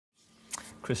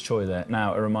Chris Choi there.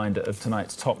 Now, a reminder of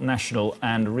tonight's top national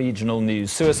and regional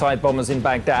news. Suicide bombers in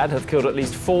Baghdad have killed at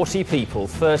least 40 people,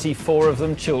 34 of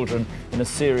them children, in a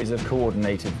series of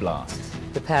coordinated blasts.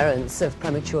 The parents of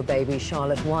premature baby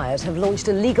Charlotte Wyatt have launched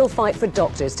a legal fight for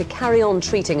doctors to carry on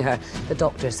treating her. The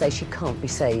doctors say she can't be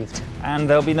saved. And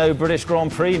there'll be no British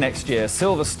Grand Prix next year.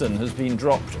 Silverstone has been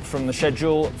dropped from the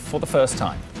schedule for the first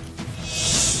time.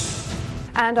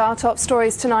 And our top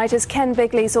stories tonight as Ken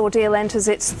Bigley's ordeal enters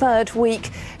its third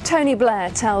week. Tony Blair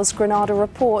tells Granada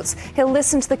Reports he'll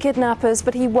listen to the kidnappers,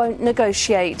 but he won't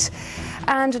negotiate.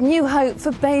 And new hope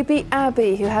for baby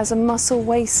Abby, who has a muscle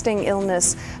wasting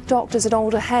illness. Doctors at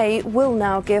Alder Hey will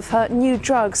now give her new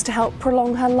drugs to help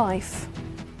prolong her life.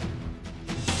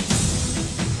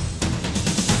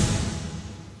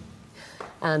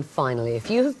 And finally, if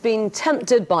you have been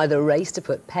tempted by the race to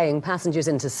put paying passengers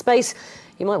into space,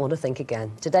 you might want to think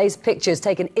again. Today's pictures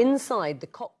taken inside the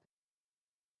cockpit.